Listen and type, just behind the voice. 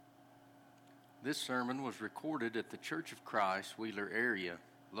This sermon was recorded at the Church of Christ, Wheeler area,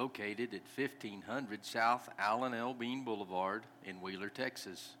 located at 1500 South Allen L. Bean Boulevard in Wheeler,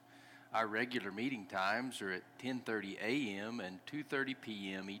 Texas. Our regular meeting times are at 10:30 a.m. and 2:30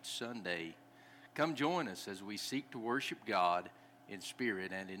 p.m. each Sunday. Come join us as we seek to worship God in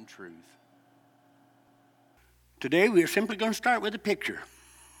spirit and in truth. Today we are simply going to start with a picture.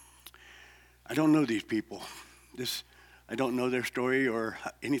 I don't know these people. I don't know their story or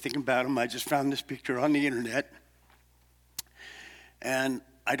anything about them. I just found this picture on the internet. And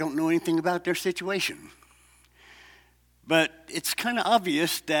I don't know anything about their situation. But it's kind of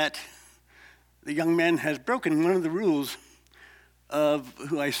obvious that the young man has broken one of the rules of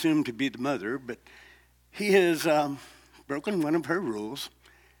who I assume to be the mother, but he has broken one of her rules,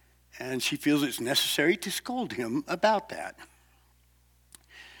 and she feels it's necessary to scold him about that.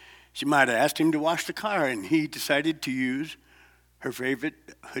 She might have asked him to wash the car, and he decided to use her favorite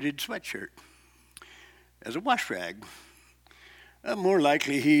hooded sweatshirt as a wash rag. More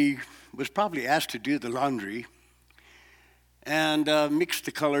likely, he was probably asked to do the laundry and mix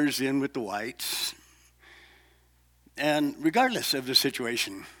the colors in with the whites. And regardless of the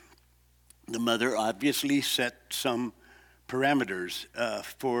situation, the mother obviously set some parameters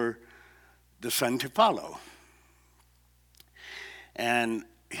for the son to follow. And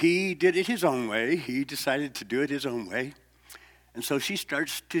he did it his own way. He decided to do it his own way. And so she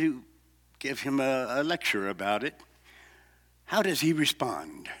starts to give him a lecture about it. How does he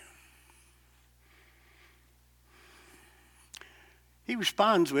respond? He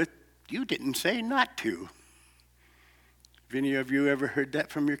responds with, "You didn't say not to." Have any of you ever heard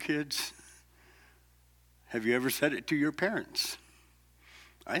that from your kids? Have you ever said it to your parents?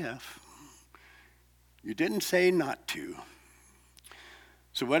 I have. You didn't say not to.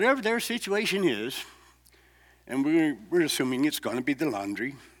 So whatever their situation is, and we're assuming it's going to be the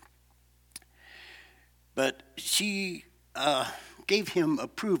laundry, but she gave him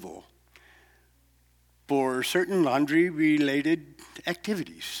approval for certain laundry-related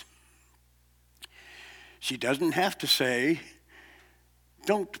activities. She doesn't have to say,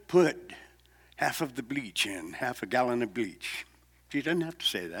 "Don't put half of the bleach in, half a gallon of bleach." She doesn't have to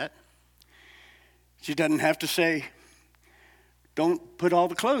say that. She doesn't have to say, "Don't put all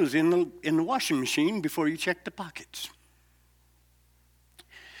the clothes in the washing machine before you check the pockets."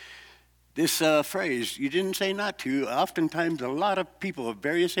 This phrase, "you didn't say not to," oftentimes a lot of people of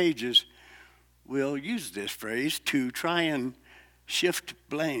various ages will use this phrase to try and shift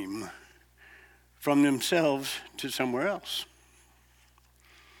blame from themselves to somewhere else.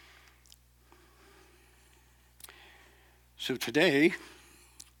 So today,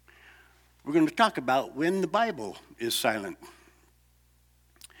 we're going to talk about when the Bible is silent.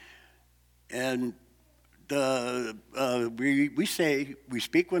 And we say we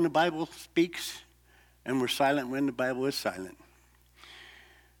speak when the Bible speaks, and we're silent when the Bible is silent.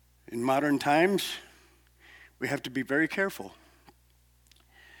 In modern times, we have to be very careful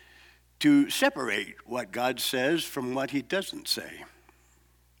to separate what God says from what he doesn't say.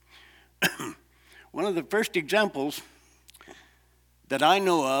 One of the first examples that I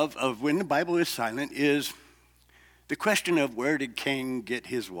know of when the Bible is silent is the question of where did Cain get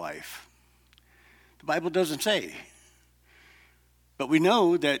his wife? The Bible doesn't say. But we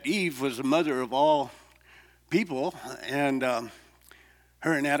know that Eve was the mother of all people, and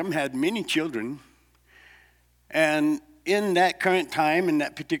her and Adam had many children. And in that current time, in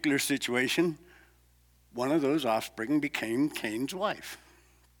that particular situation, one of those offspring became Cain's wife.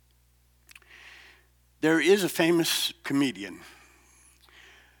 There is a famous comedian.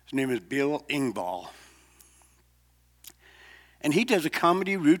 His name is Bill Engvall. And he does a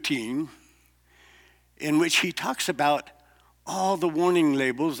comedy routine in which he talks about all the warning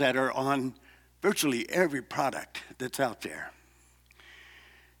labels that are on virtually every product that's out there.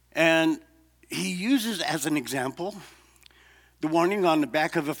 And he uses as an example the warning on the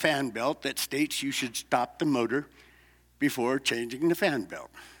back of a fan belt that states you should stop the motor before changing the fan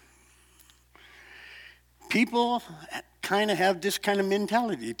belt. People kind of have this kind of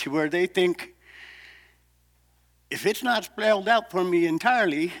mentality to where they think, if it's not spelled out for me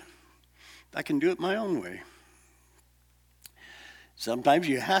entirely, I can do it my own way. Sometimes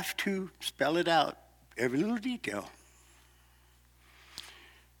you have to spell it out, every little detail.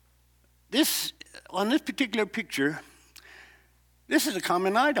 On this particular picture, this is a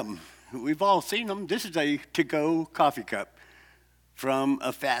common item. We've all seen them. This is a to-go coffee cup from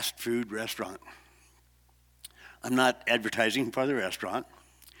a fast food restaurant. I'm not advertising for the restaurant,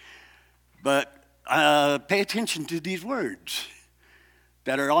 but pay attention to these words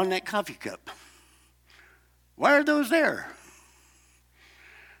that are on that coffee cup. Why are those there?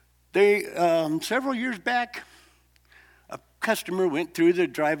 Several years back, a customer went through the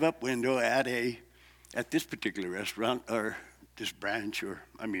drive-up window at this particular restaurant, or this branch,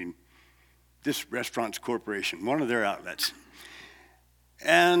 this restaurant's corporation, one of their outlets,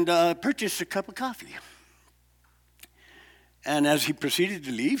 and purchased a cup of coffee. And as he proceeded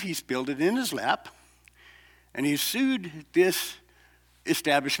to leave, he spilled it in his lap, and he sued this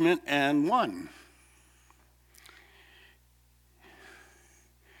establishment and won.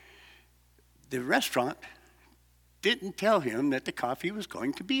 The restaurant didn't tell him that the coffee was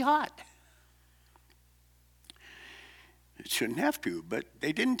going to be hot. It shouldn't have to, but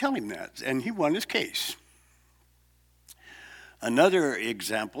they didn't tell him that, and he won his case. Another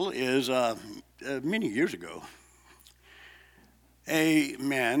example is many years ago, a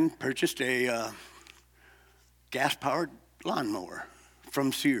man purchased a gas-powered lawnmower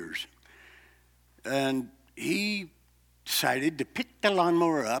from Sears, and he decided to pick the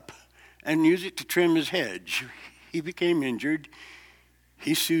lawnmower up and use it to trim his hedge. He became injured.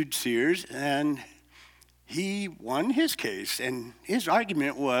 He sued Sears, and he won his case. And his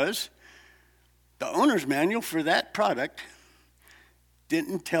argument was the owner's manual for that product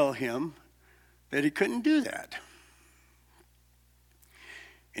didn't tell him that he couldn't do that.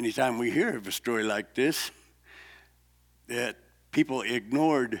 Anytime we hear of a story like this, that people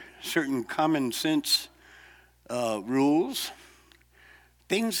ignored certain common sense rules,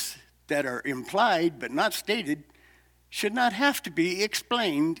 things that are implied but not stated should not have to be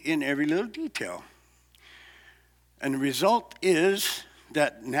explained in every little detail. And the result is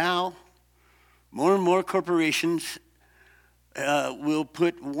that now more and more corporations will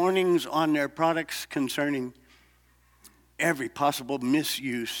put warnings on their products concerning every possible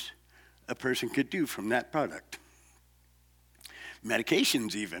misuse a person could do from that product.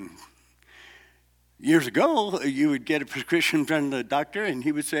 Medications even. Years ago, you would get a prescription from the doctor and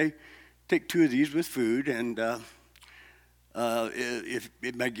he would say, take 2 of these with food, and if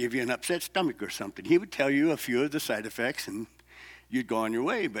it might give you an upset stomach or something. He would tell you a few of the side effects and you'd go on your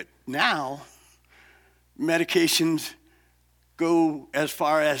way. But now, medications go as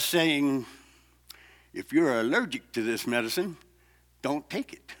far as saying, if you're allergic to this medicine, don't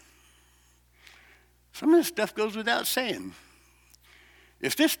take it. Some of this stuff goes without saying.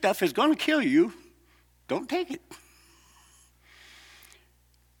 If this stuff is going to kill you, don't take it.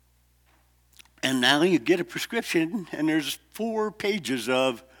 And now you get a prescription, and there's 4 pages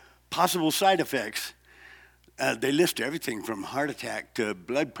of possible side effects. They list everything from heart attack to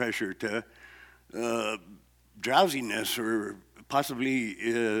blood pressure to drowsiness or possibly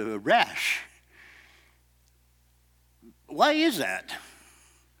rash. Why is that?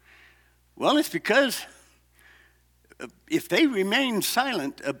 Well, it's because if they remain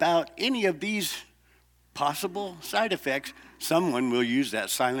silent about any of these possible side effects, someone will use that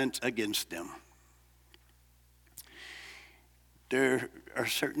silence against them. There are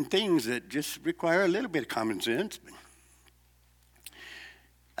certain things that just require a little bit of common sense.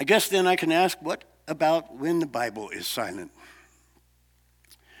 I guess then I can ask, what about when the Bible is silent?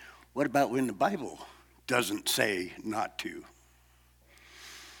 What about when the Bible doesn't say not to?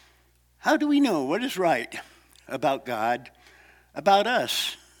 How do we know what is right about God, about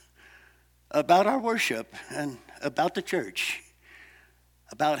us, about our worship, and about the church,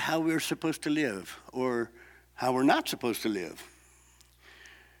 about how we're supposed to live or how we're not supposed to live?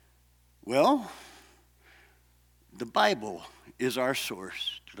 Well, the Bible is our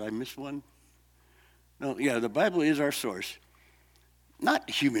source. Did I miss one? No, yeah, the Bible is our source. Not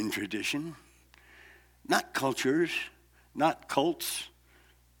human tradition, not cultures, not cults,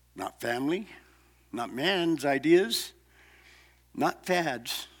 not family, not man's ideas, not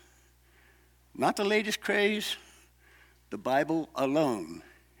fads, not the latest craze. The Bible alone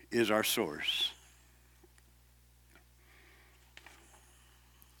is our source.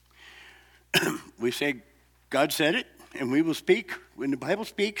 We say God said it, and we will speak when the Bible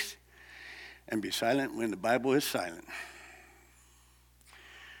speaks, and be silent when the Bible is silent.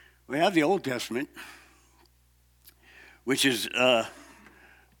 We have the Old Testament, which is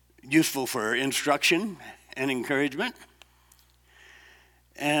useful for instruction and encouragement.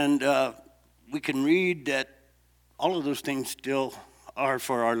 And we can read that all of those things still are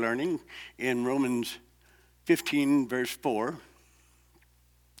for our learning in Romans 15, verse 4.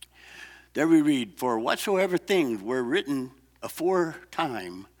 There we read, for whatsoever things were written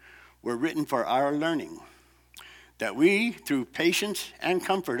aforetime were written for our learning, that we, through patience and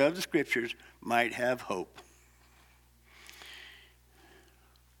comfort of the Scriptures, might have hope.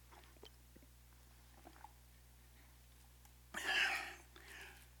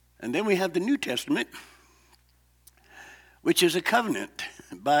 And then we have the New Testament, which is a covenant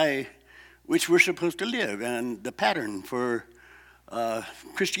by which we're supposed to live and the pattern for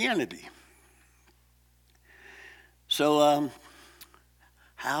Christianity. So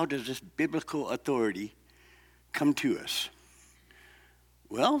how does this biblical authority come to us?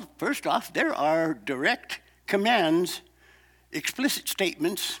 Well, first off, there are direct commands, explicit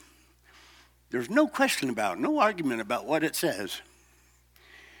statements. There's no question about, no argument about what it says.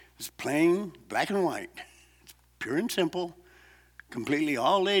 It's plain, black and white. It's pure and simple, completely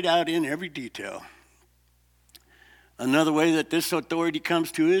all laid out in every detail. Another way that this authority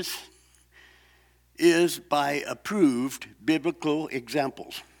comes to us is by approved biblical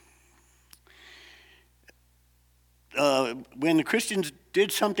examples. When the Christians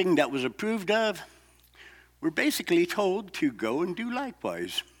did something that was approved of, we're basically told to go and do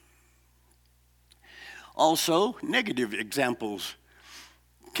likewise. Also, negative examples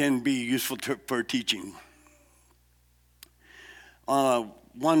can be useful for teaching.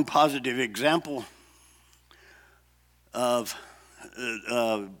 One positive example of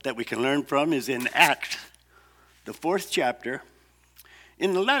that we can learn from is in Acts, the 4th chapter.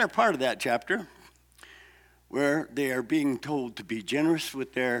 In the latter part of that chapter, where they are being told to be generous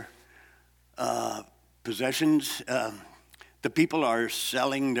with their possessions, the people are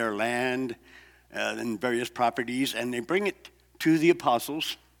selling their land and various properties, and they bring it to the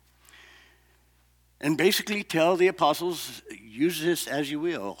apostles and basically tell the apostles, use this as you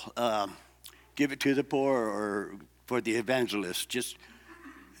will. Give it to the poor or for the evangelists. Just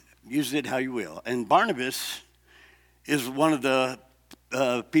use it how you will. And Barnabas is one of the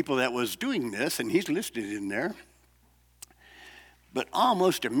people that was doing this, and he's listed in there. But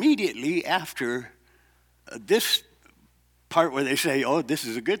almost immediately after this part where they say, oh, this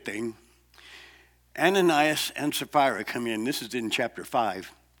is a good thing, Ananias and Sapphira come in. This is in chapter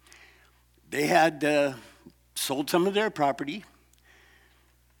 5. They had sold some of their property,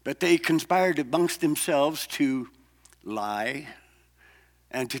 but they conspired amongst themselves to lie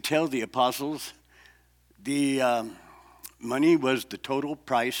and to tell the apostles the money was the total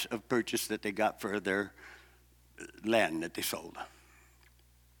price of purchase that they got for their land that they sold.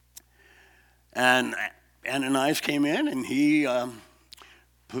 And Ananias came in, and he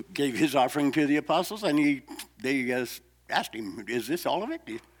gave his offering to the apostles, and they asked him, is this all of it?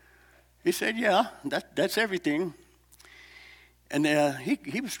 He said, yeah, that's everything. And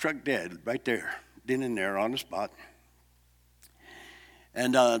he was struck dead right there, then and there on the spot.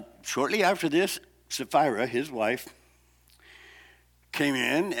 And shortly after this, Sapphira, his wife, came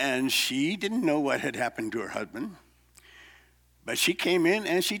in, and she didn't know what had happened to her husband. But she came in,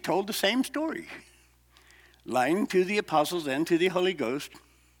 and she told the same story, lying to the apostles and to the Holy Ghost.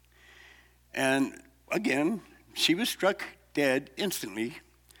 And again, she was struck dead instantly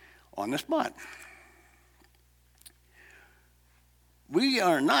on the spot. We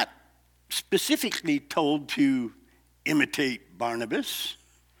are not specifically told to imitate Barnabas,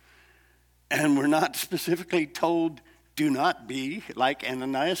 and we're not specifically told do not be like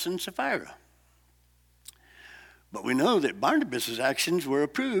Ananias and Sapphira. But we know that Barnabas' actions were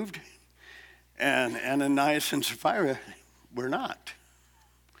approved, and Ananias and Sapphira were not.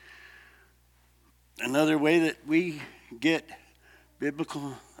 Another way that we get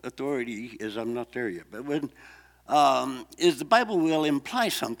biblical authority is, I'm not there yet, but is the Bible will imply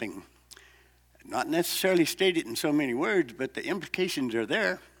something. Not necessarily stated in so many words, but the implications are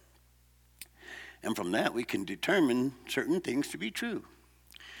there. And from that, we can determine certain things to be true.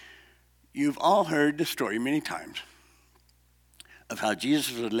 You've all heard the story many times of how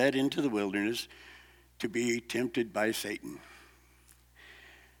Jesus was led into the wilderness to be tempted by Satan.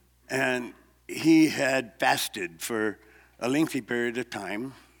 And he had fasted for a lengthy period of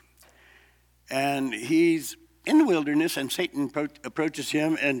time. And he's in the wilderness, and Satan approaches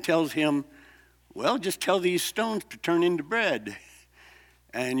him and tells him, well, just tell these stones to turn into bread,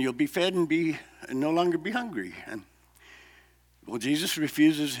 and you'll be fed and no longer be hungry. And well, Jesus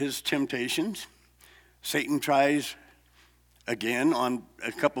refuses his temptations. Satan tries again on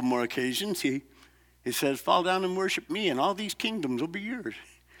a couple more occasions. He says, fall down and worship me, and all these kingdoms will be yours.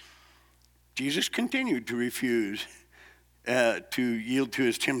 Jesus continued to refuse to yield to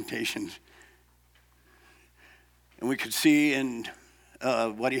his temptations. And we could see in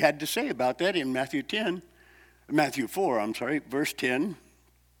what he had to say about that in Matthew 4, verse 10.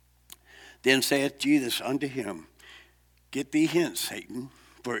 Then saith Jesus unto him, get thee hence, Satan,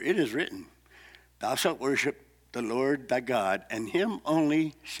 for it is written, thou shalt worship the Lord thy God, and him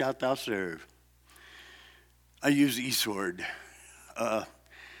only shalt thou serve. I use eSword. It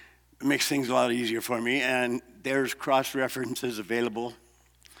makes things a lot easier for me, and there's cross-references available.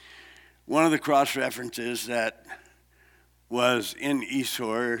 One of the cross-references that was in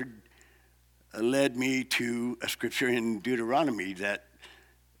Esor led me to a scripture in Deuteronomy that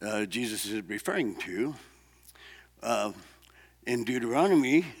Jesus is referring to. In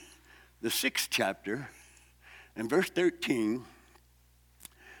Deuteronomy, the 6th chapter, and verse 13,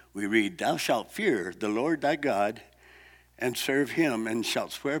 we read, "Thou shalt fear the Lord thy God, and serve him, and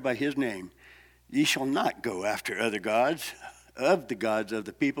shalt swear by his name. Ye shall not go after other gods, of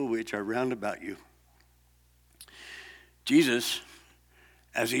the people which are round about you." Jesus,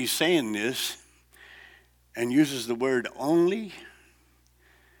 as he's saying this, and uses the word only,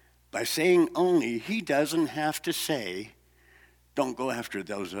 by saying only, he doesn't have to say, don't go after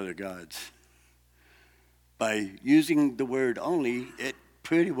those other gods. By using the word only, it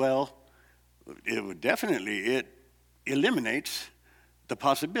eliminates the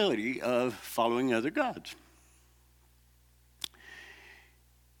possibility of following other gods.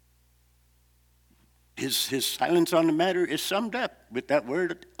 His silence on the matter is summed up with that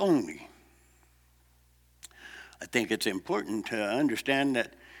word only. I think it's important to understand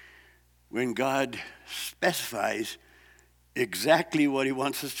that when God specifies exactly what he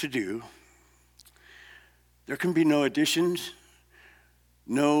wants us to do, there can be no additions,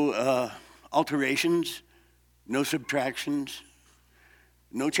 no alterations, no subtractions,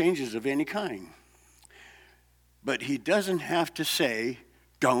 no changes of any kind. But he doesn't have to say,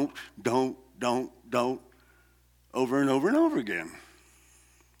 don't, over and over and over again.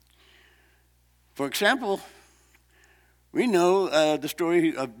 For example, we know the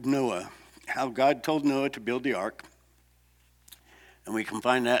story of Noah, how God told Noah to build the ark. And we can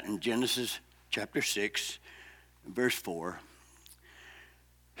find that in Genesis chapter 6, verse 4.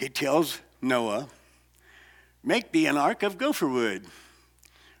 He tells Noah, "Make thee an ark of gopher wood.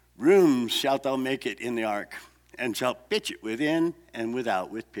 Rooms shalt thou make it in the ark, and shalt pitch it within and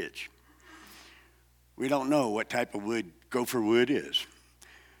without with pitch." We don't know what type of wood gopher wood is.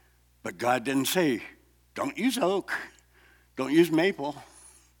 But God didn't say, don't use oak, don't use maple,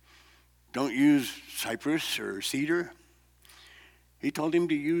 don't use cypress or cedar. He told him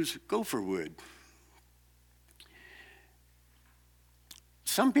to use gopher wood.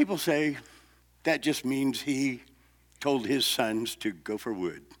 Some people say that just means he told his sons to go for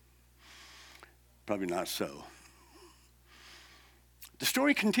wood. Probably not so. The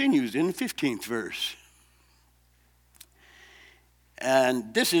story continues in the 15th verse.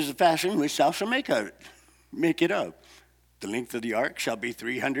 "And this is the fashion which thou shalt make it of. The length of the ark shall be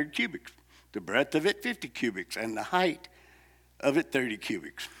 300 cubits, the breadth of it 50 cubits, and the height of it 30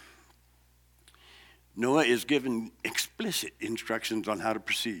 cubits. Noah is given explicit instructions on how to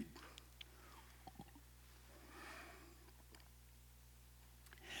proceed.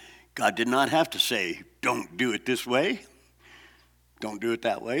 God did not have to say, don't do it this way, don't do it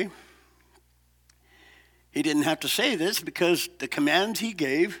that way. He didn't have to say this because the commands he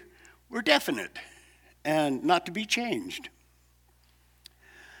gave were definite and not to be changed.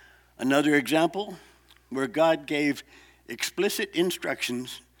 Another example where God gave explicit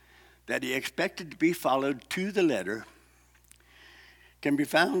instructions that he expected to be followed to the letter can be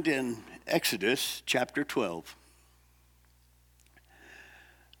found in Exodus chapter 12.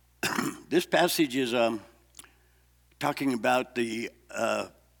 This passage is talking about the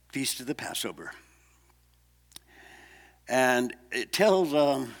Feast of the Passover. And it tells,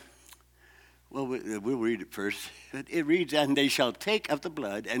 we'll read it first. It reads, "And they shall take of the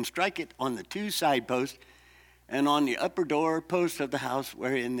blood and strike it on the two side posts and on the upper door post of the house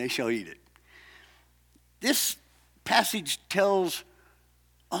wherein they shall eat it." This passage tells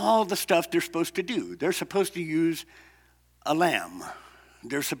all the stuff they're supposed to do. They're supposed to use a lamb.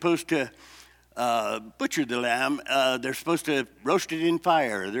 They're supposed to butcher the lamb. They're supposed to roast it in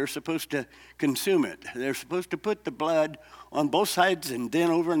fire. They're supposed to consume it. They're supposed to put the blood on both sides and then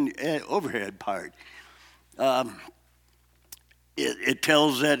over in the overhead part. It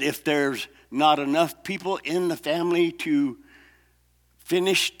tells that if there's not enough people in the family to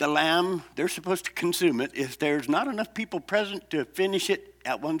finish the lamb, they're supposed to consume it. If there's not enough people present to finish it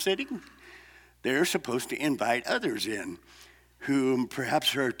at one sitting, they're supposed to invite others in who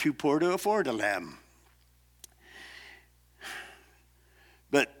perhaps are too poor to afford a lamb.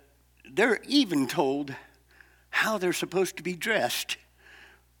 But they're even told how they're supposed to be dressed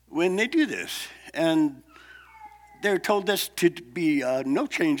when they do this. And they're told this to be no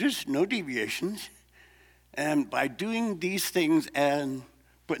changes, no deviations. And by doing these things and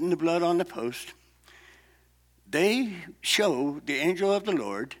putting the blood on the post, they show the angel of the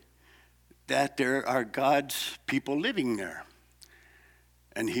Lord that there are God's people living there.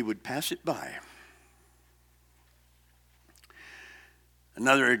 And he would pass it by.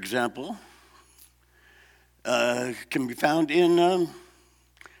 Another example, can be found in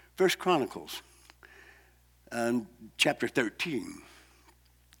 1 Chronicles, chapter 13.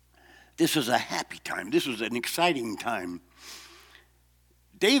 This was a happy time. This was an exciting time.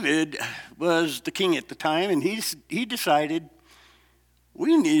 David was the king at the time, and he decided,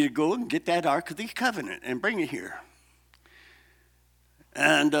 we need to go and get that Ark of the Covenant and bring it here.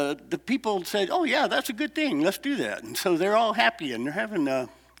 And the people said, oh, yeah, that's a good thing. Let's do that. And so they're all happy, and they're having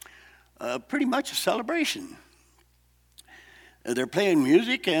pretty much a celebration. They're playing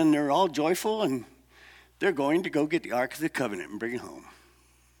music, and they're all joyful, and they're going to go get the Ark of the Covenant and bring it home.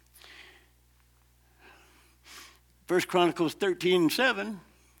 1 Chronicles 13:7,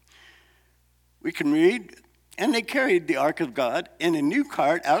 we can read, and they carried the ark of God in a new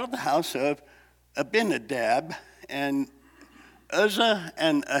cart out of the house of Abinadab, and Uzzah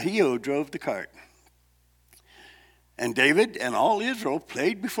and Ahio drove the cart. And David and all Israel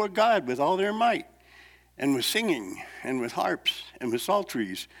played before God with all their might, and with singing, and with harps, and with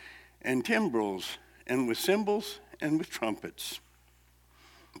psalteries, and timbrels, and with cymbals, and with trumpets.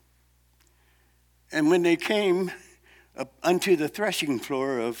 And when they came up unto the threshing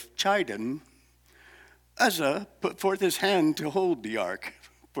floor of Chidon, Uzzah put forth his hand to hold the ark,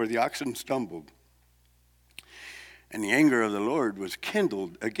 for the oxen stumbled. And the anger of the Lord was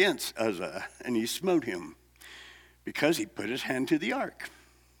kindled against Uzzah, and he smote him, because he put his hand to the ark.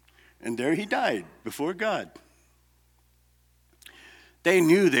 And there he died before God. They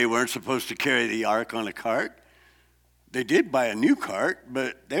knew they weren't supposed to carry the ark on a cart. They did buy a new cart,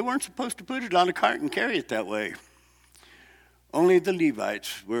 but they weren't supposed to put it on a cart and carry it that way. Only the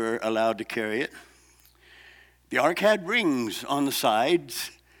Levites were allowed to carry it. The ark had rings on the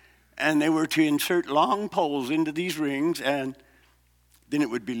sides, and they were to insert long poles into these rings, and then it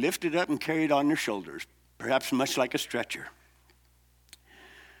would be lifted up and carried on their shoulders, perhaps much like a stretcher.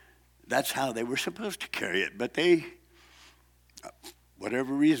 That's how they were supposed to carry it, but they,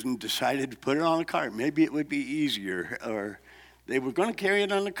 whatever reason, decided to put it on a cart. Maybe it would be easier, or they were going to carry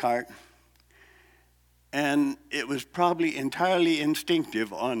it on the cart. And it was probably entirely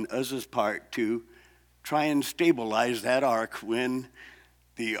instinctive on Uzzah's part to try and stabilize that ark when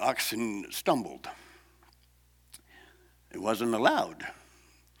the oxen stumbled. It wasn't allowed.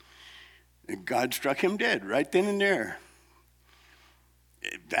 And God struck him dead right then and there.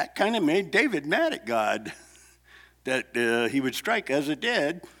 That kind of made David mad at God, that he would strike Uzzah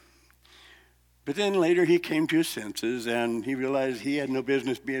dead. But then later he came to his senses, and he realized he had no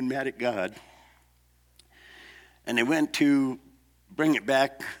business being mad at God. And they went to bring it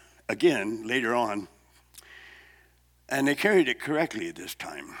back again later on. And they carried it correctly this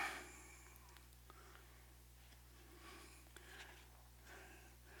time.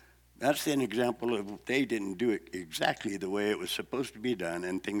 That's an example of they didn't do it exactly the way it was supposed to be done,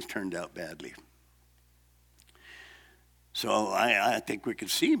 and things turned out badly. So I think we can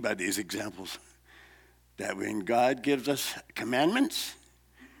see by these examples that when God gives us commandments,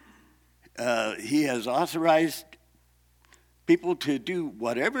 he has authorized people to do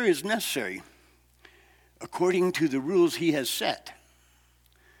whatever is necessary according to the rules he has set.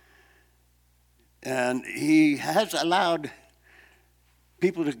 And he has allowed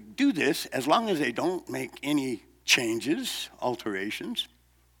people to do this as long as they don't make any changes, alterations.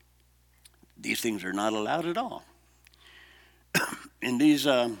 These things are not allowed at all. In these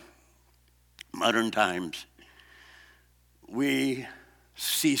modern times, we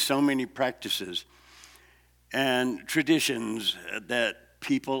see so many practices and traditions that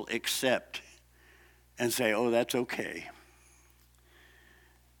people accept and say, oh, that's okay.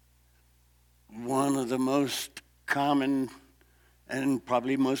 One of the most common and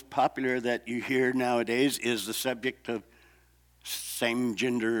probably most popular that you hear nowadays is the subject of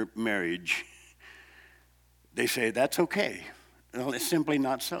same-gender marriage. They say, that's okay. Well, it's simply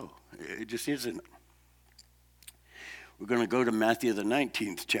not so. It just isn't. We're going to go to Matthew the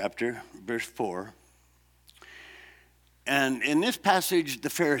 19th chapter, verse 4. And in this passage, the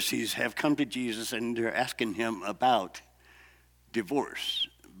Pharisees have come to Jesus and they're asking him about divorce.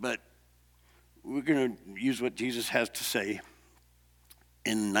 But we're going to use what Jesus has to say.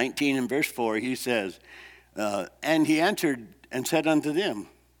 In 19 and verse 4, he says, and he answered and said unto them,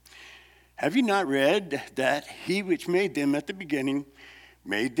 have you not read that he which made them at the beginning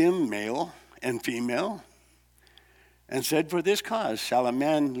made them male and female? And said, for this cause shall a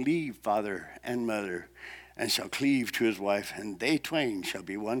man leave father and mother, and shall cleave to his wife, and they twain shall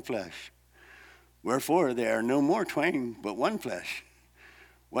be one flesh. Wherefore they are no more twain, but one flesh.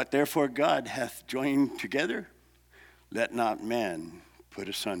 What therefore God hath joined together, let not man put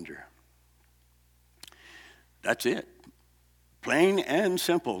asunder. That's it. Plain and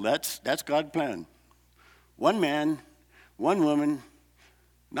simple. That's God's plan. one man, one woman,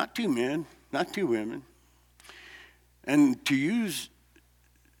 not two men, not two women. And to use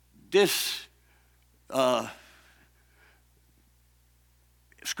this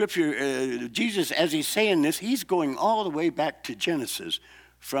scripture, Jesus, as he's saying this, he's going all the way back to Genesis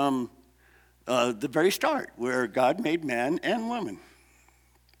from the very start, where God made man and woman.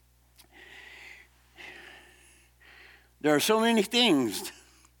 There are so many things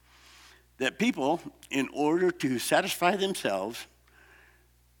that people, in order to satisfy themselves,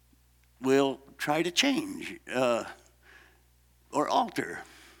 will try to change or alter.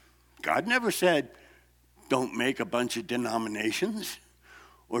 God never said, don't make a bunch of denominations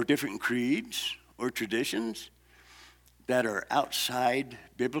or different creeds or traditions that are outside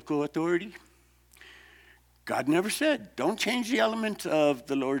biblical authority. God never said, don't change the element of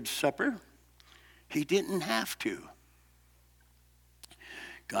the Lord's Supper. He didn't have to.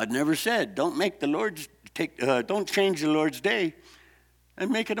 God never said, don't change the Lord's Day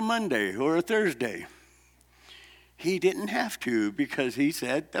and make it a Monday or a Thursday. He didn't have to, because he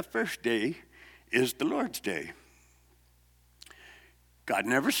said the first day is the Lord's Day. God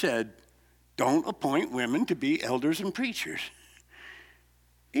never said, don't appoint women to be elders and preachers.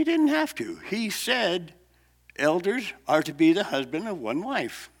 He didn't have to. He said elders are to be the husband of one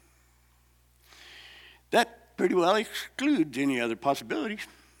wife. That pretty well excludes any other possibilities.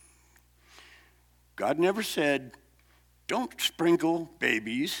 God never said, don't sprinkle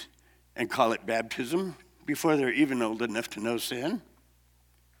babies and call it baptism before they're even old enough to know sin.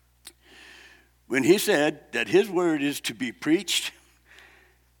 When he said that his word is to be preached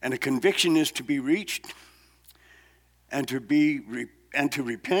and a conviction is to be reached and to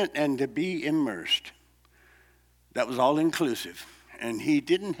repent and to be immersed, that was all inclusive. And he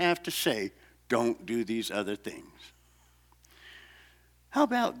didn't have to say, don't do these other things. How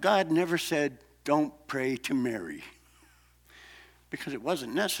about God never said, don't pray to Mary? Because it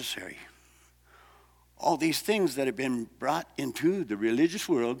wasn't necessary. All these things that have been brought into the religious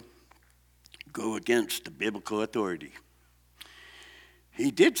world go against the biblical authority.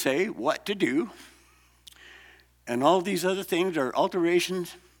 He did say what to do, and all these other things are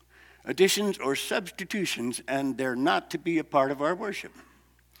alterations, additions, or substitutions, and they're not to be a part of our worship,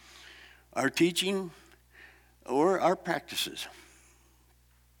 our teaching, or our practices.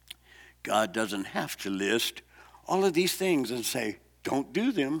 God doesn't have to list all of these things and say, don't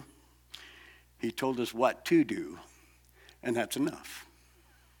do them. He told us what to do, and that's enough.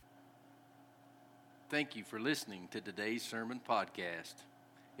 Thank you for listening to today's sermon podcast.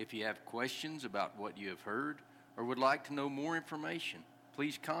 If you have questions about what you have heard or would like to know more information,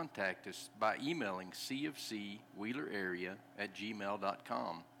 please contact us by emailing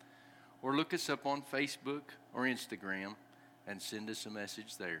cofcwheelerarea@gmail.com or look us up on Facebook or Instagram and send us a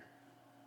message there.